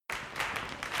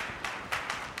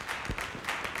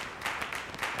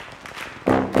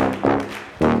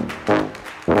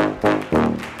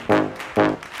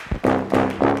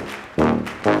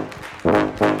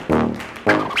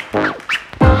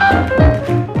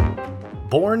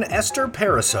Born Esther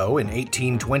Pariseau in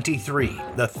 1823,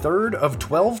 the third of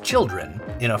 12 children,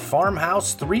 in a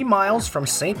farmhouse 3 miles from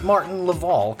St. Martin,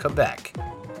 Laval, Quebec.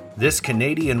 This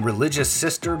Canadian religious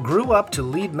sister grew up to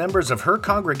lead members of her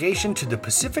congregation to the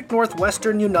Pacific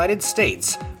Northwestern United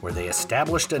States, where they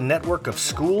established a network of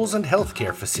schools and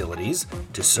healthcare facilities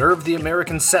to serve the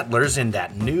American settlers in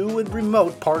that new and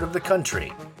remote part of the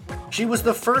country. She was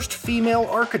the first female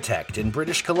architect in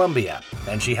British Columbia,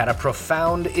 and she had a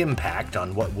profound impact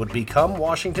on what would become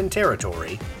Washington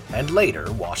Territory and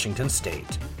later Washington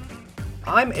State.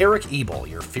 I'm Eric Ebel,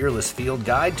 your fearless field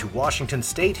guide to Washington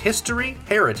State history,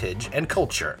 heritage, and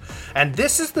culture, and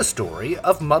this is the story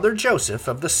of Mother Joseph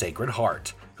of the Sacred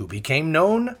Heart, who became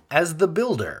known as the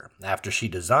Builder after she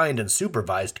designed and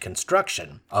supervised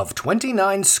construction of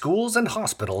 29 schools and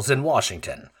hospitals in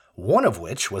Washington, one of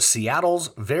which was Seattle's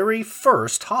very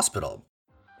first hospital.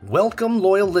 Welcome,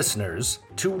 loyal listeners,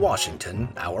 to Washington,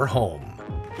 our home.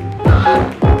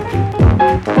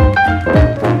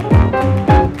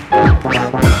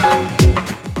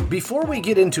 Before we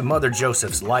get into Mother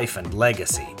Joseph's life and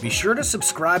legacy, be sure to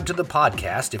subscribe to the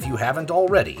podcast if you haven't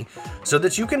already, so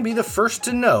that you can be the first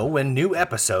to know when new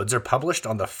episodes are published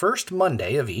on the first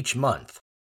Monday of each month.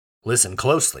 Listen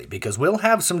closely, because we'll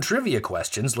have some trivia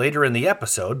questions later in the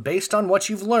episode based on what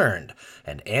you've learned,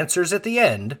 and answers at the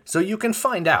end so you can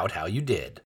find out how you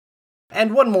did.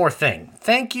 And one more thing.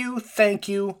 Thank you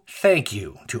to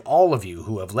all of you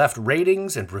who have left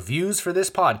ratings and reviews for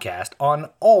this podcast on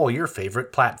all your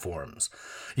favorite platforms.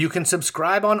 You can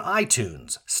subscribe on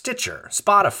iTunes, Stitcher,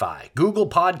 Spotify, Google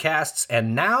Podcasts,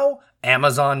 and now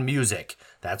Amazon Music.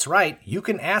 That's right, you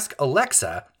can ask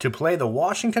Alexa to play the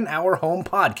Washington Our Home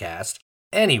podcast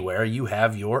anywhere you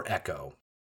have your Echo.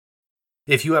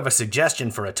 If you have a suggestion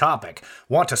for a topic,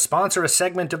 want to sponsor a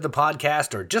segment of the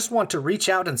podcast, or just want to reach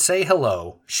out and say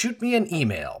hello, shoot me an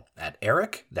email at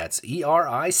Eric, that's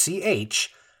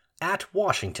ERICH, at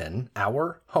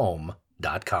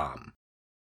WashingtonOurHome.com.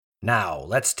 Now,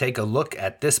 let's take a look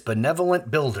at this benevolent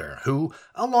builder who,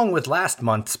 along with last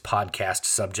month's podcast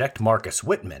subject Marcus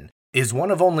Whitman, is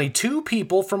one of only 2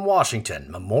 people from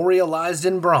Washington memorialized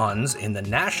in bronze in the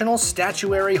National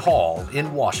Statuary Hall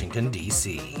in Washington,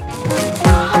 D.C.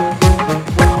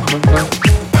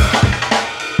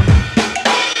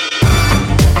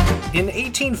 In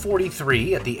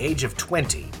 1843, at the age of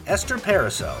 20, Esther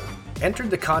Pariseau entered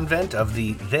the convent of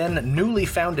the then newly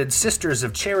founded Sisters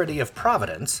of Charity of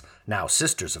Providence, now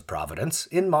Sisters of Providence,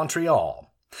 in Montreal.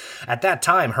 At that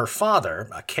time, her father,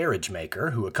 a carriage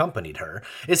maker who accompanied her,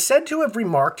 is said to have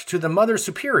remarked to the Mother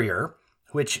Superior,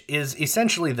 which is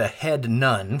essentially the head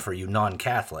nun for you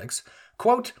non-Catholics,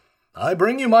 quote, "I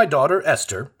bring you my daughter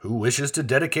Esther, who wishes to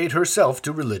dedicate herself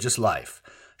to religious life.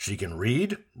 She can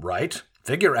read, write,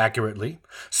 figure accurately,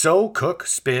 sew, cook,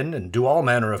 spin, and do all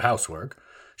manner of housework.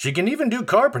 She can even do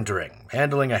carpentering,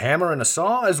 handling a hammer and a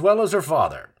saw as well as her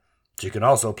father. She can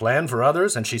also plan for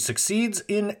others, and she succeeds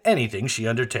in anything she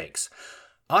undertakes.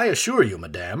 I assure you,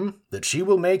 madame, that she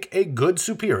will make a good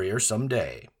superior some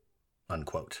day."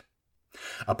 Unquote.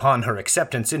 Upon her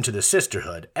acceptance into the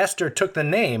sisterhood, Esther took the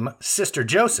name Sister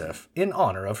Joseph in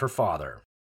honor of her father.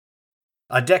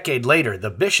 A decade later,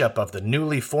 the bishop of the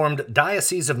newly formed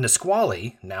Diocese of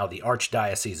Nisqually, now the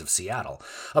Archdiocese of Seattle,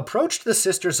 approached the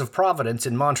Sisters of Providence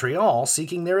in Montreal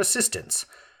seeking their assistance.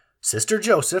 Sister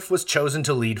Joseph was chosen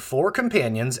to lead 4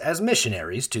 companions as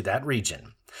missionaries to that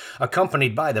region.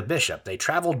 Accompanied by the bishop, they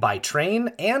traveled by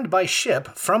train and by ship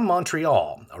from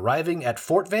Montreal, arriving at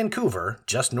Fort Vancouver,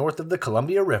 just north of the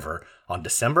Columbia River, on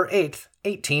December 8,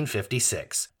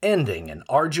 1856, ending an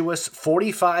arduous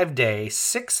 45-day,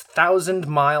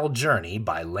 6,000-mile journey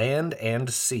by land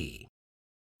and sea.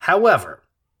 However,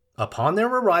 upon their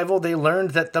arrival, they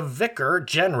learned that the vicar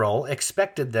general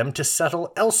expected them to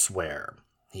settle elsewhere.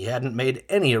 He hadn't made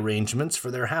any arrangements for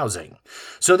their housing,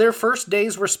 so their first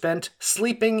days were spent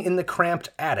sleeping in the cramped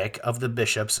attic of the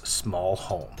bishop's small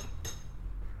home.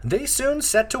 They soon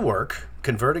set to work,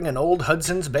 converting an old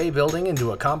Hudson's Bay building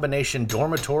into a combination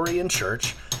dormitory and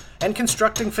church, and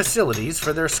constructing facilities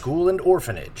for their school and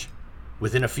orphanage.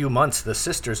 Within a few months, the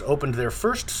sisters opened their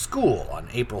first school on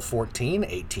April 14,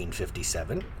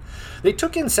 1857. They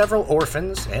took in several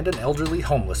orphans and an elderly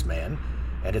homeless man,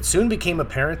 and it soon became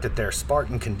apparent that their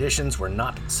Spartan conditions were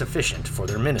not sufficient for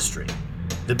their ministry.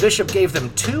 The bishop gave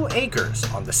them 2 acres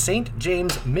on the St.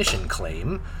 James Mission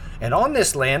claim, and on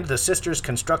this land the sisters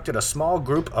constructed a small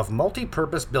group of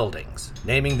multi-purpose buildings,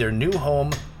 naming their new home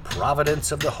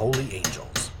Providence of the Holy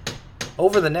Angels.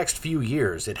 Over the next few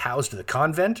years, it housed the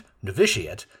convent,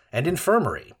 novitiate, and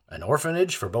infirmary, an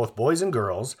orphanage for both boys and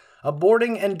girls, a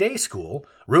boarding and day school,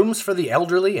 rooms for the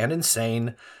elderly and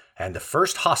insane, and the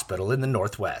first hospital in the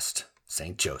Northwest,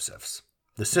 St. Joseph's.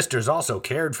 The sisters also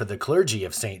cared for the clergy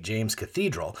of St. James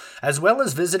Cathedral, as well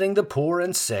as visiting the poor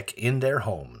and sick in their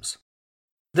homes.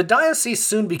 The diocese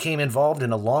soon became involved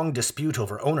in a long dispute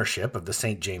over ownership of the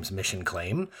St. James mission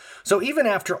claim, so even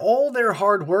after all their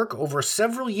hard work over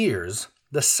several years,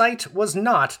 the site was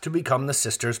not to become the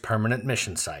sisters' permanent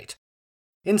mission site.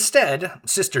 Instead,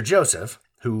 Sister Joseph,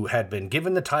 who had been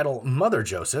given the title Mother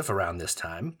Joseph around this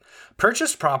time,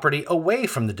 purchased property away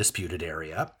from the disputed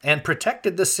area and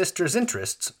protected the sisters'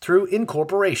 interests through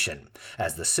incorporation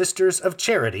as the Sisters of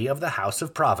Charity of the House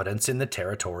of Providence in the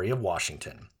territory of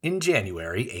Washington in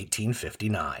January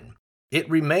 1859. It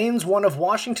remains one of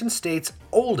Washington State's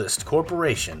oldest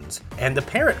corporations and the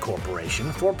parent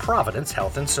corporation for Providence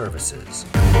Health and Services.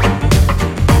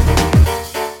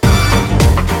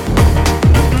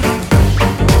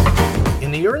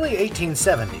 In the early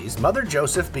 1870s, Mother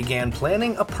Joseph began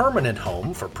planning a permanent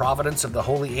home for Providence of the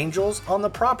Holy Angels on the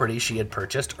property she had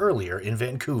purchased earlier in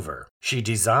Vancouver. She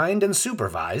designed and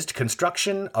supervised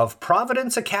construction of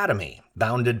Providence Academy,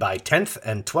 bounded by 10th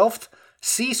and 12th,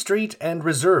 C Street and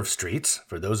Reserve Streets,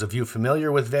 for those of you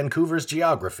familiar with Vancouver's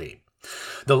geography.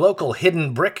 The local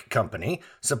Hidden Brick Company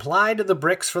supplied the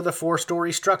bricks for the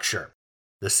four-story structure.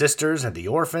 The sisters and the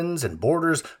orphans and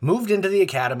boarders moved into the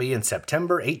academy in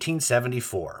September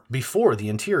 1874, before the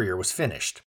interior was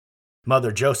finished.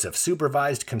 Mother Joseph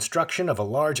supervised construction of a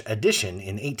large addition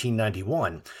in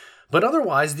 1891, but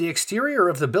otherwise the exterior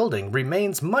of the building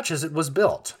remains much as it was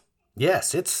built.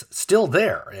 Yes, it's still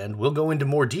there, and we'll go into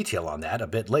more detail on that a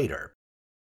bit later.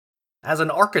 As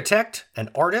an architect, an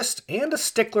artist, and a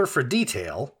stickler for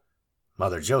detail,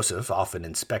 Mother Joseph often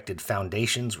inspected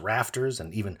foundations, rafters,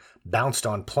 and even bounced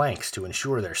on planks to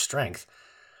ensure their strength.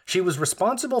 She was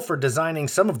responsible for designing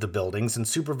some of the buildings and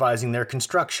supervising their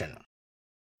construction.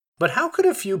 But how could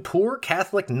a few poor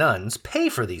Catholic nuns pay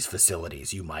for these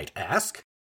facilities, you might ask?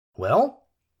 Well,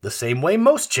 the same way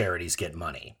most charities get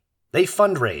money. They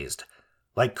fundraised,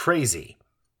 like crazy.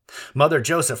 Mother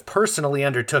Joseph personally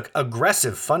undertook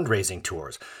aggressive fundraising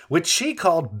tours, which she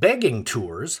called begging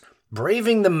tours,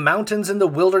 braving the mountains and the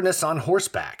wilderness on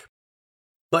horseback.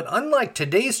 But unlike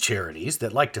today's charities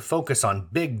that like to focus on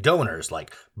big donors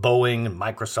like Boeing,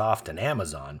 Microsoft, and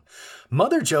Amazon,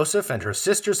 Mother Joseph and her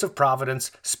Sisters of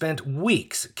Providence spent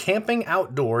weeks camping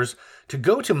outdoors to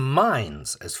go to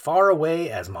mines as far away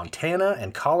as Montana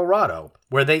and Colorado,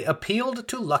 where they appealed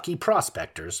to lucky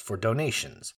prospectors for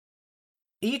donations.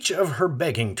 Each of her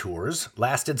begging tours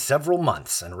lasted several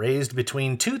months and raised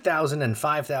between $2,000 and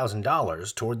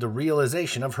 $5,000 toward the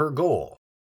realization of her goal.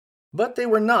 But they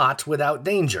were not without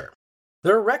danger.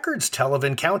 Their records tell of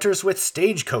encounters with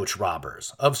stagecoach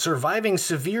robbers, of surviving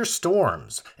severe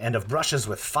storms, and of brushes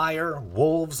with fire,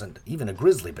 wolves, and even a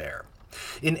grizzly bear.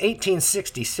 In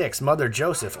 1866, Mother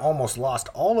Joseph almost lost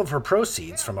all of her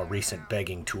proceeds from a recent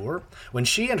begging tour when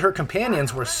she and her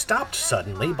companions were stopped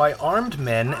suddenly by armed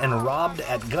men and robbed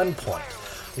at gunpoint.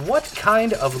 What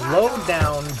kind of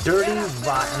low-down, dirty,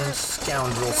 rotten,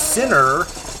 scoundrel sinner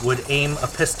would aim a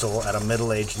pistol at a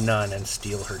middle-aged nun and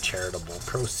steal her charitable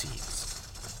proceeds?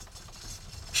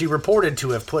 She reported to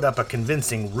have put up a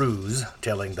convincing ruse,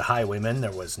 telling the highwaymen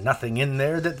there was nothing in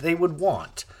there that they would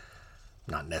want.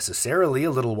 Not necessarily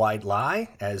a little white lie,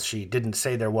 as she didn't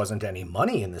say there wasn't any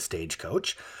money in the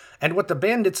stagecoach, and what the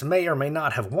bandits may or may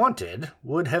not have wanted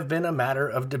would have been a matter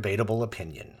of debatable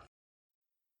opinion.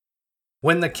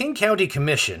 When the King County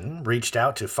Commission reached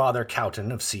out to Father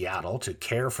Cowton of Seattle to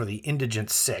care for the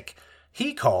indigent sick,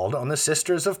 he called on the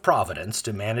Sisters of Providence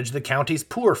to manage the county's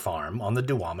poor farm on the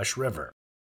Duwamish River.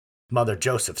 Mother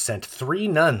Joseph sent 3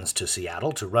 nuns to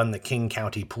Seattle to run the King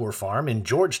County Poor Farm in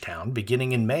Georgetown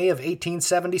beginning in May of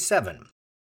 1877.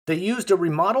 They used a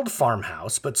remodeled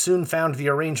farmhouse, but soon found the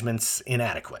arrangements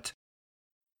inadequate.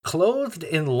 Clothed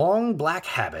in long black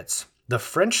habits, the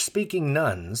French-speaking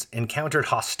nuns encountered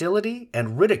hostility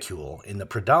and ridicule in the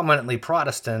predominantly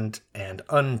Protestant and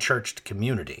unchurched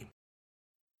community.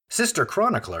 Sister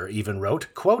Chronicler even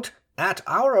wrote, quote, "At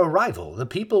our arrival, the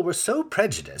people were so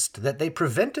prejudiced that they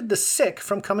prevented the sick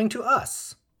from coming to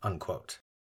us," unquote.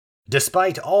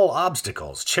 Despite all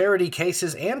obstacles, charity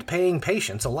cases and paying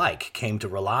patients alike came to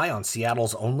rely on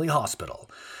Seattle's only hospital.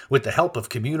 With the help of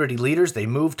community leaders, they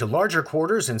moved to larger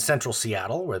quarters in central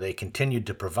Seattle, where they continued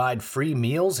to provide free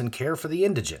meals and care for the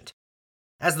indigent.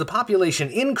 As the population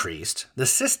increased, the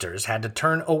sisters had to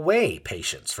turn away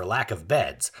patients for lack of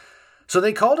beds, so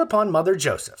they called upon Mother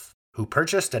Joseph, who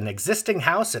purchased an existing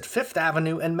house at Fifth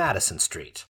Avenue and Madison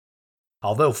Street.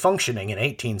 Although functioning in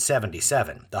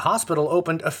 1877, the hospital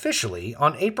opened officially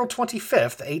on April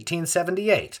 25,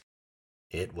 1878.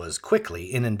 It was quickly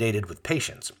inundated with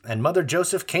patients, and Mother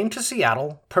Joseph came to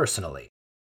Seattle personally.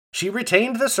 She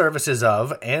retained the services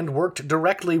of and worked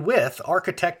directly with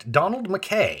architect Donald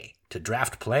McKay to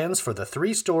draft plans for the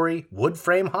 3-story wood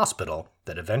frame hospital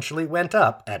that eventually went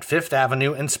up at 5th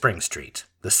Avenue and Spring Street,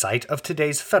 the site of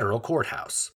today's federal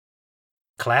courthouse.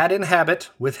 Clad in habit,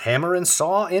 with hammer and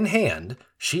saw in hand,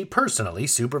 she personally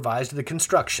supervised the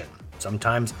construction,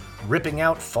 sometimes ripping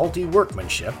out faulty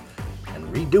workmanship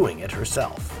and redoing it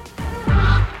herself.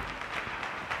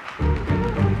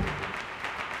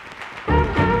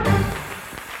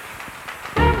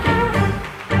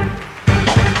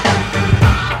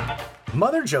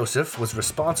 Mother Joseph was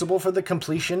responsible for the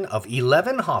completion of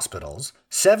 11 hospitals,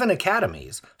 7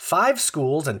 academies, 5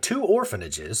 schools, and 2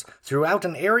 orphanages throughout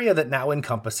an area that now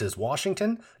encompasses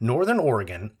Washington, Northern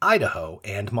Oregon, Idaho,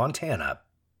 and Montana.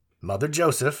 Mother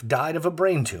Joseph died of a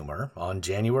brain tumor on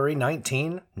January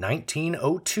 19,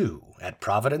 1902 at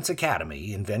Providence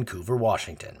Academy in Vancouver,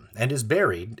 Washington, and is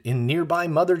buried in nearby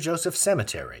Mother Joseph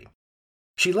Cemetery.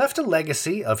 She left a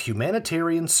legacy of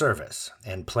humanitarian service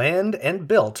and planned and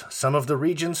built some of the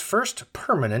region's first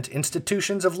permanent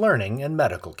institutions of learning and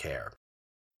medical care.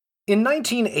 In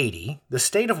 1980, the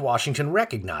state of Washington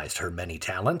recognized her many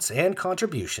talents and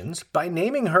contributions by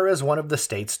naming her as one of the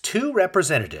state's 2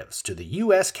 representatives to the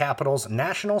U.S. Capitol's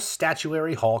National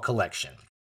Statuary Hall collection.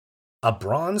 A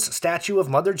bronze statue of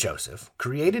Mother Joseph,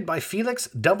 created by Felix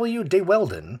W. de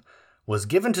Weldon, was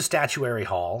given to Statuary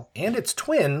Hall, and its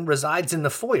twin resides in the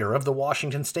foyer of the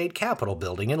Washington State Capitol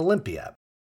building in Olympia.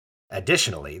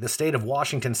 Additionally, the state of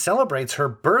Washington celebrates her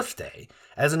birthday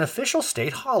as an official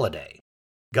state holiday.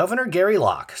 Governor Gary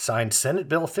Locke signed Senate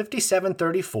Bill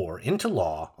 5734 into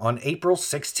law on April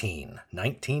 16,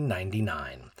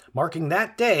 1999, marking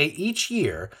that day each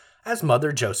year as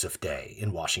Mother Joseph Day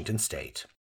in Washington State.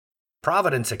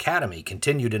 Providence Academy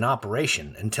continued in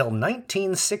operation until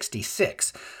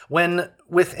 1966, when,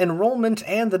 with enrollment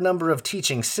and the number of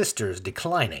teaching sisters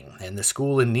declining and the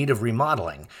school in need of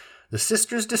remodeling, the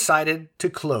sisters decided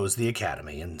to close the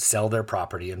academy and sell their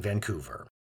property in Vancouver.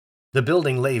 The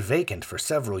building lay vacant for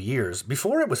several years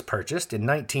before it was purchased in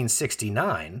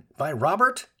 1969 by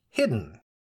Robert Hidden,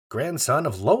 grandson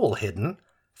of Lowell Hidden,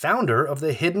 founder of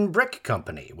the Hidden Brick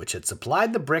Company, which had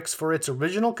supplied the bricks for its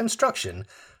original construction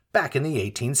back in the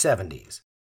 1870s.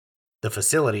 The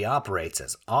facility operates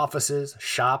as offices,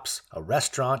 shops, a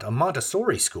restaurant, a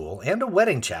Montessori school, and a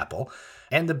wedding chapel,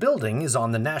 and the building is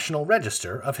on the National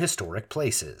Register of Historic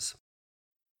Places.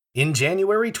 In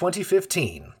January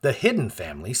 2015, the Hidden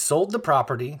family sold the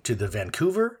property to the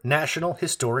Vancouver National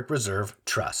Historic Reserve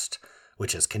Trust,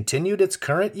 which has continued its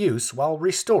current use while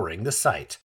restoring the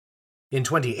site. In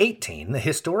 2018, the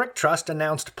Historic Trust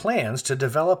announced plans to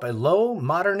develop a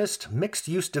low-modernist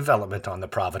mixed-use development on the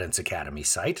Providence Academy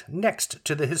site next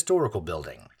to the historical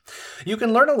building. You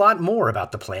can learn a lot more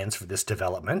about the plans for this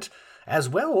development, as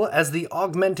well as the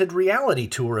augmented reality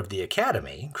tour of the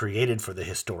Academy, created for the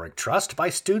Historic Trust by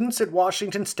students at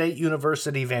Washington State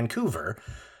University, Vancouver,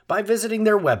 by visiting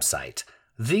their website,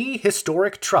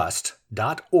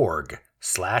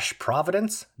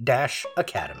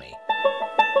 thehistorictrust.org/Providence-Academy.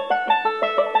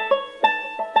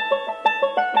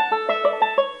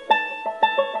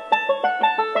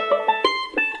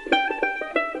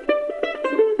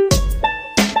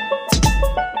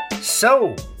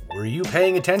 So, were you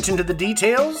paying attention to the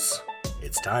details?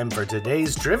 It's time for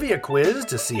today's trivia quiz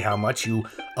to see how much you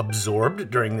absorbed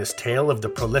during this tale of the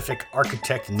prolific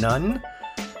architect Nun.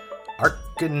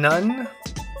 Arcanun?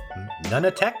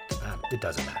 Nunatect? It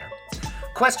doesn't matter.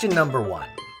 Question number 1.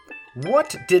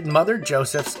 What did Mother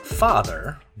Joseph's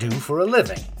father do for a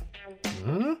living?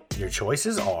 Your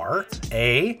choices are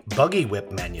A. Buggy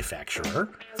whip manufacturer,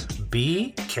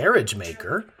 B. Carriage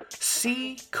maker,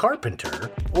 C. Carpenter,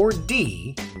 or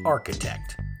D.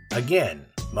 Architect. Again,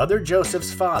 Mother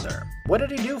Joseph's father. What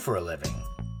did he do for a living?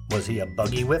 Was he a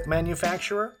buggy whip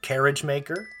manufacturer, carriage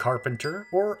maker, carpenter,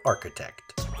 or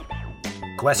architect?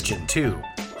 Question 2.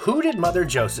 Who did Mother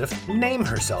Joseph name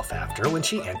herself after when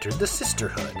she entered the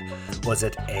sisterhood? Was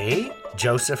it A.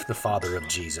 Joseph, the father of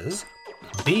Jesus,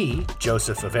 B.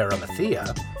 Joseph of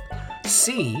Arimathea,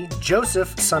 C.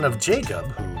 Joseph, son of Jacob,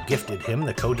 who gifted him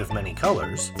the coat of many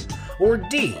colors, or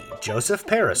D. Joseph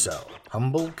Pariseau,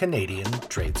 humble Canadian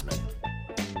tradesman?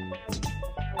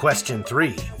 Question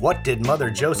 3. What did Mother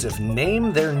Joseph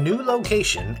name their new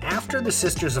location after the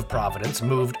Sisters of Providence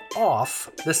moved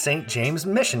off the St. James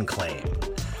Mission claim?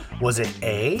 Was it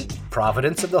A.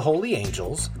 Providence of the Holy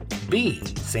Angels, B.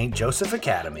 St. Joseph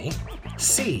Academy,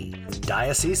 C.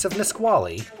 Diocese of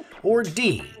Nisqually, or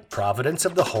D. Providence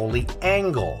of the Holy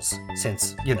Angles,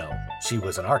 since, she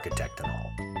was an architect and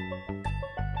all?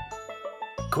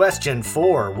 Question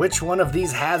 4. Which one of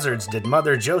these hazards did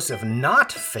Mother Joseph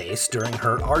not face during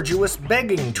her arduous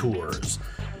begging tours?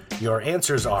 Your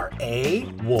answers are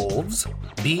A. Wolves,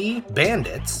 B.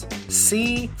 Bandits,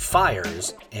 C.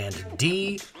 Fires, and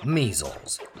D.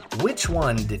 Measles. Which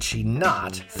one did she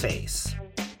not face?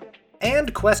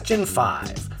 And question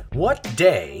 5. What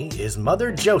day is Mother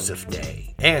Joseph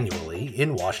Day annually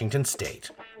in Washington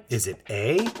State? Is it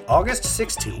A. August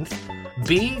 16th,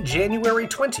 B. January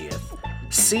 20th,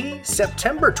 C.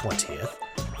 September 20th,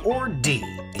 or D.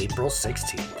 April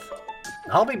 16th?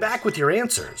 I'll be back with your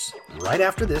answers right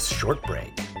after this short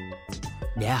break.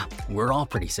 Yeah, we're all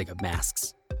pretty sick of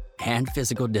masks and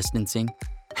physical distancing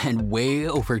and way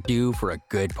overdue for a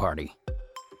good party.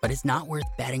 But it's not worth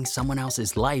betting someone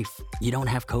else's life you don't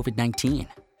have COVID-19.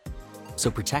 So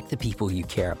protect the people you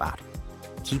care about.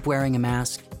 Keep wearing a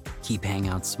mask, keep hanging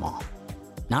out small.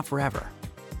 Not forever,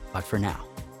 but for now.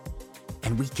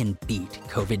 And we can beat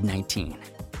COVID-19.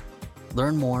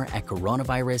 Learn more at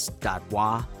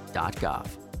coronavirus.wa.gov.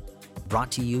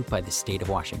 Brought to you by the state of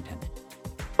Washington.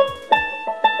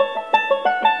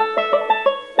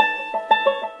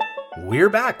 We're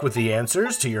back with the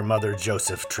answers to your Mother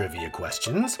Joseph trivia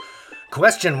questions.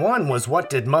 Question 1 was,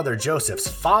 what did Mother Joseph's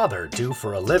father do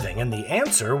for a living? And the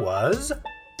answer was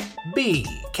B.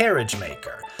 Carriage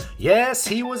maker. Yes,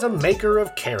 he was a maker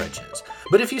of carriages.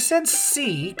 But if you said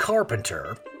C.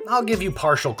 Carpenter, I'll give you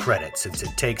partial credit since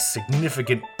it takes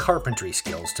significant carpentry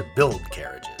skills to build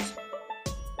carriages.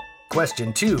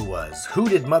 Question 2 was, who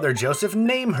did Mother Joseph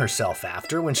name herself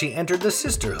after when she entered the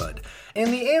sisterhood?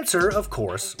 And the answer, of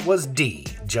course, was D.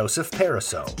 Joseph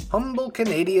Pariseau, humble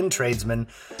Canadian tradesman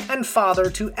and father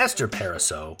to Esther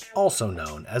Pariseau, also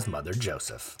known as Mother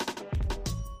Joseph.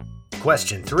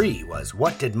 Question 3 was,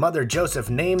 what did Mother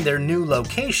Joseph name their new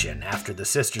location after the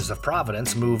Sisters of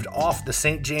Providence moved off the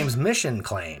St. James Mission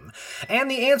claim?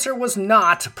 And the answer was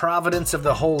not Providence of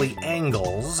the Holy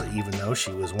Angles, even though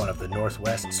she was one of the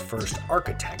Northwest's first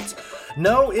architects.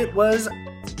 No, it was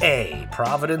A.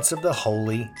 Providence of the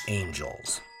Holy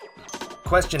Angels.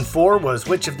 Question 4 was,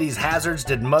 which of these hazards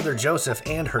did Mother Joseph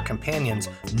and her companions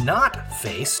not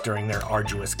face during their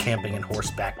arduous camping and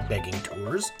horseback begging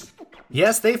tours?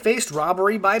 Yes, they faced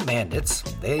robbery by bandits.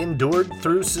 They endured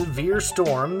through severe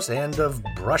storms and of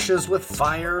brushes with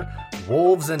fire,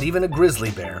 wolves, and even a grizzly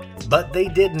bear. But they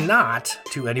did not,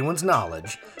 to anyone's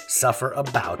knowledge, suffer a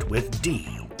bout with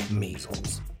D.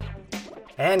 Measles.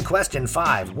 And question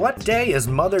 5, what day is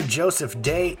Mother Joseph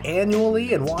Day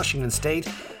annually in Washington State?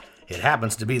 It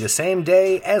happens to be the same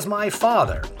day as my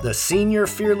father, the senior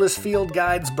Fearless Field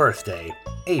Guide's birthday,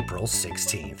 April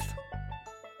 16th.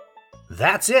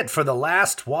 That's it for the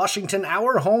last Washington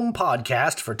Our Home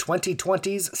podcast for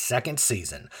 2020's second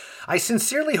season. I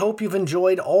sincerely hope you've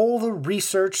enjoyed all the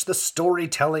research, the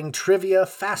storytelling, trivia,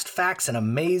 fast facts, and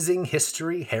amazing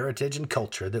history, heritage, and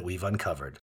culture that we've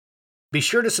uncovered. Be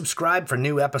sure to subscribe for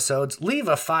new episodes, leave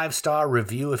a 5-star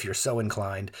review if you're so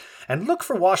inclined, and look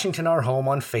for Washington Our Home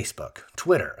on Facebook,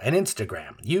 Twitter, and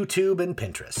Instagram, YouTube, and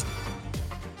Pinterest.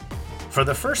 For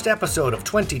the first episode of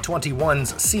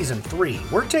 2021's Season 3,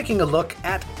 we're taking a look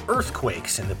at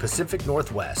earthquakes in the Pacific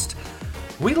Northwest.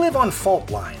 We live on fault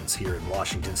lines here in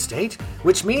Washington State,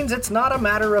 which means it's not a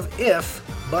matter of if,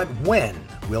 but when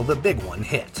will the big one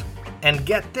hit. And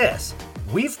get this,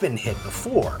 we've been hit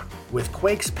before, with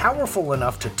quakes powerful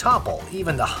enough to topple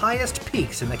even the highest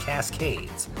peaks in the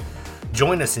Cascades.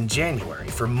 Join us in January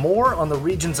for more on the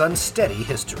region's unsteady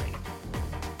history.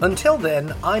 Until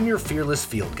then, I'm your fearless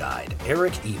field guide,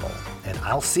 Eric Ebel, and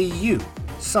I'll see you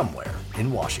somewhere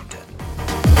in Washington.